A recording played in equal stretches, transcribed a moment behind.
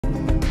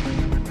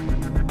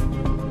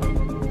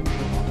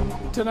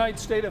Tonight,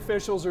 state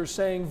officials are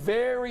saying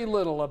very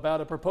little about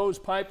a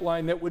proposed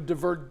pipeline that would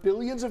divert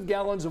billions of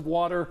gallons of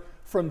water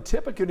from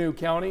Tippecanoe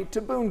County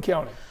to Boone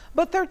County.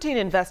 But 13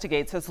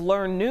 Investigates has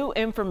learned new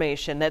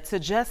information that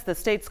suggests the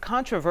state's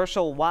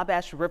controversial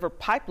Wabash River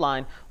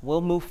pipeline will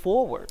move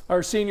forward.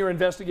 Our senior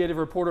investigative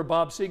reporter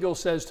Bob Siegel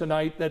says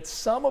tonight that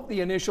some of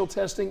the initial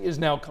testing is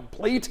now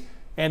complete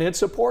and it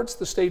supports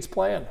the state's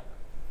plan.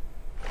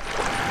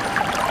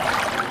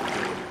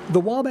 The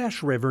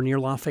Wabash River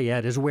near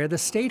Lafayette is where the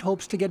state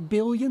hopes to get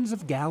billions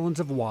of gallons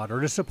of water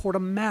to support a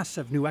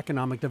massive new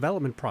economic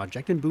development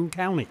project in Boone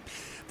County.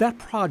 That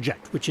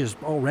project, which is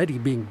already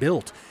being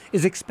built,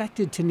 is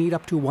expected to need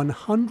up to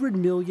 100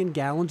 million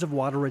gallons of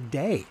water a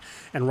day.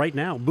 And right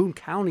now, Boone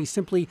County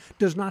simply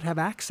does not have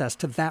access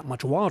to that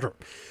much water.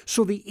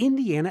 So the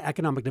Indiana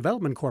Economic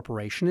Development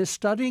Corporation is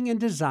studying and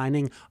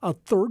designing a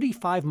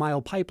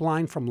 35-mile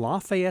pipeline from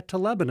Lafayette to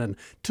Lebanon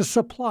to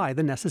supply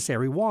the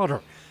necessary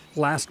water.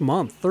 Last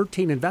month,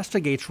 13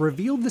 Investigates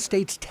revealed the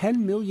state's $10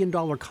 million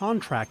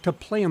contract to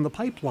plan the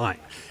pipeline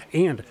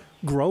and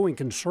growing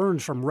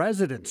concerns from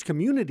residents,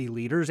 community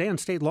leaders, and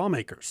state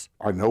lawmakers.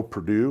 I know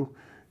Purdue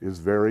is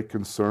very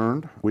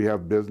concerned. We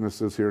have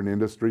businesses here in the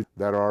industry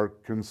that are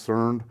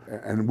concerned,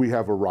 and we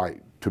have a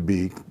right to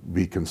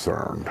be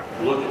concerned.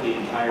 Look at the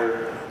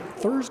entire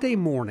Thursday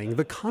morning,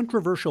 the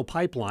controversial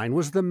pipeline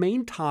was the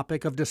main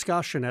topic of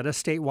discussion at a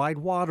statewide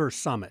water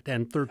summit,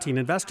 and 13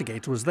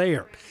 Investigates was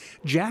there.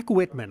 Jack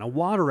Whitman, a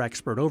water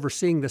expert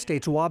overseeing the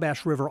state's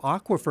Wabash River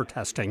aquifer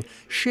testing,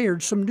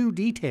 shared some new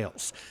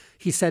details.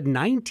 He said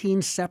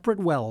 19 separate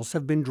wells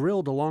have been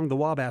drilled along the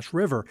Wabash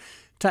River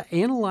to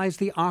analyze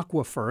the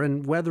aquifer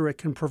and whether it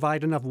can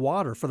provide enough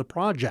water for the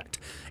project.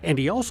 And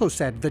he also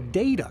said the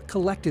data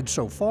collected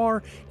so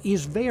far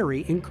is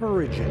very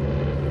encouraging.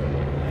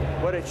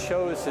 What it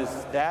shows is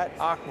that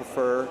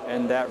aquifer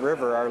and that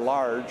river are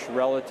large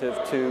relative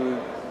to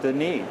the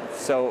need.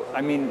 So, I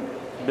mean,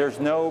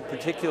 there's no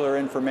particular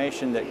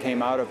information that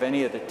came out of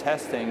any of the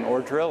testing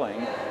or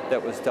drilling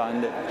that was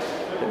done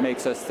that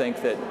makes us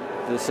think that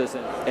this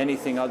isn't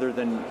anything other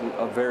than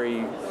a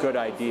very good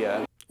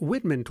idea.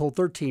 Whitman told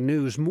 13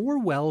 News more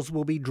wells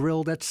will be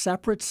drilled at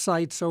separate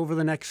sites over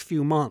the next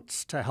few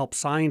months to help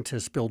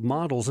scientists build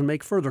models and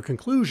make further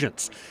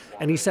conclusions.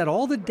 And he said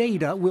all the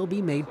data will be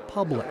made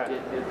public.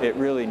 It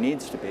really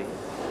needs to be.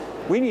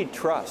 We need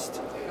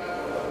trust,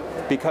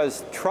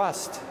 because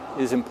trust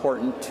is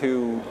important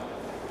to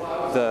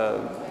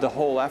the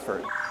whole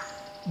effort.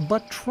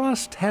 But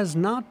trust has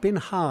not been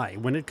high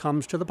when it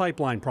comes to the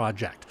pipeline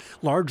project,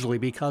 largely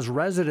because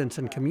residents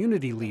and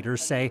community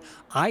leaders say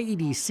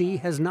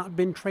IEDC has not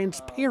been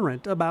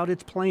transparent about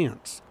its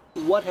plans.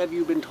 What have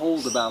you been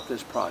told about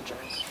this project?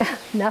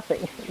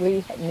 Nothing.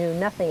 We knew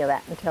nothing of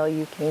that until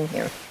you came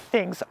here.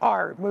 Things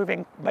are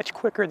moving much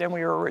quicker than we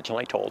were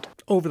originally told.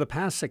 Over the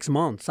past 6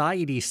 months,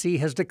 IEDC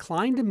has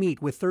declined to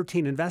meet with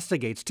 13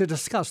 Investigates to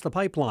discuss the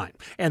pipeline,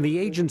 and the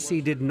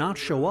agency did not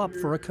show up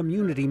for a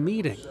community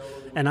meeting.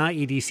 An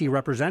IEDC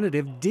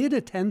representative did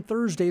attend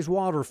Thursday's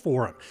water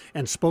forum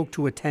and spoke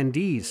to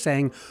attendees,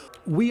 saying,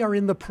 "We are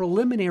in the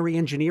preliminary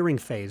engineering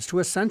phase to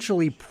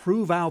essentially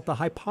prove out the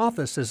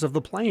hypothesis of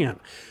the plan.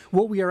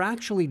 What we are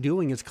actually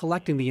doing is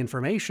collecting the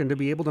information to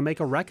be able to make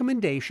a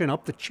recommendation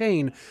up the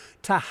chain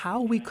to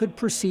how we could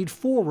proceed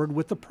forward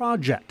with the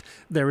project.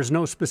 There is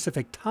no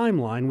specific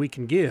timeline we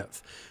can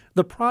give."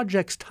 The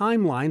project's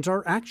timelines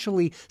are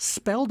actually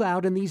spelled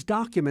out in these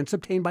documents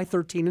obtained by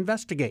 13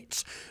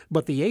 Investigates,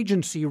 but the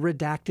agency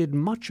redacted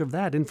much of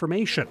that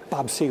information.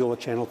 Bob Siegel with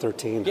Channel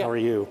 13, how are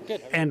you?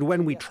 Good. And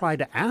when we tried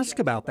to ask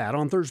about that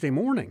on Thursday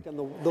morning,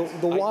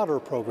 the water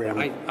program.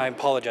 I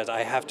apologize,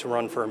 I have to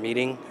run for a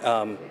meeting,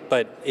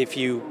 but if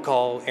you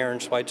call Erin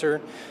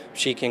Schweitzer,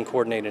 she can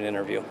coordinate an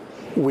interview.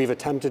 We've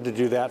attempted to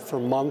do that for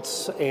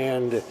months,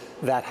 and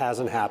that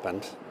hasn't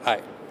happened.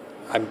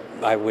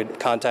 I would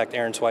contact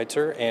Erin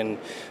Schweitzer and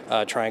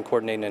try and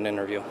coordinate an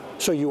interview.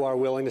 So you are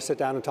willing to sit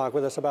down and talk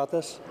with us about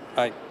this?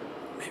 I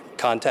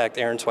contact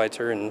Erin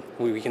Schweitzer and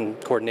we can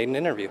coordinate an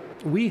interview.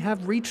 We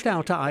have reached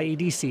out to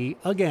IEDC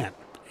again,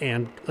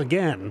 and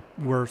again,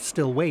 we're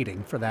still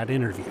waiting for that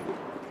interview.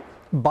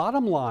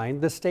 Bottom line,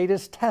 the state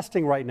is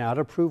testing right now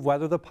to prove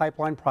whether the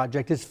pipeline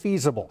project is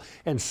feasible.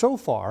 And so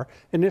far,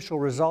 initial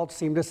results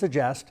seem to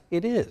suggest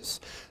it is.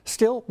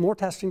 Still, more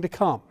testing to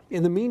come.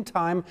 In the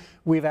meantime,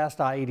 we've asked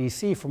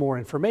IEDC for more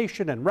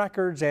information and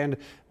records, and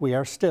we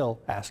are still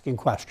asking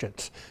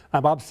questions.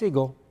 I'm Bob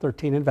Siegel,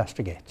 13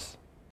 Investigates.